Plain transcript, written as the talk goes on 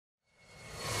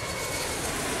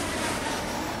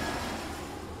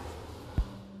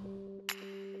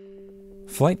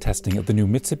Flight testing of the new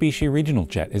Mitsubishi Regional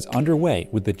Jet is underway,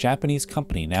 with the Japanese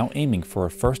company now aiming for a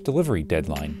first delivery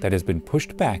deadline that has been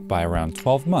pushed back by around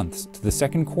 12 months to the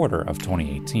second quarter of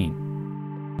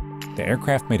 2018. The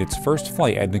aircraft made its first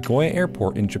flight at Nagoya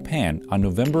Airport in Japan on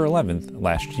November 11th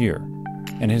last year,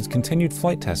 and has continued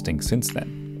flight testing since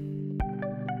then.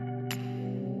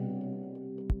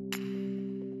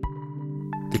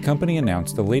 The company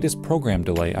announced the latest program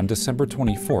delay on December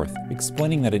 24th,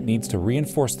 explaining that it needs to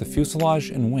reinforce the fuselage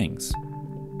and wings.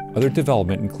 Other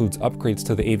development includes upgrades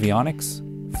to the avionics,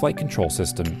 flight control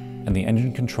system, and the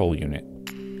engine control unit.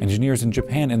 Engineers in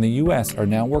Japan and the US are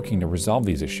now working to resolve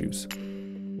these issues.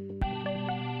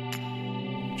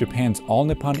 Japan's All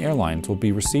Nippon Airlines will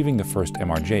be receiving the first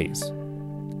MRJs.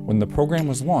 When the program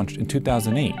was launched in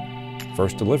 2008,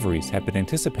 first deliveries had been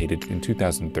anticipated in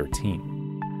 2013.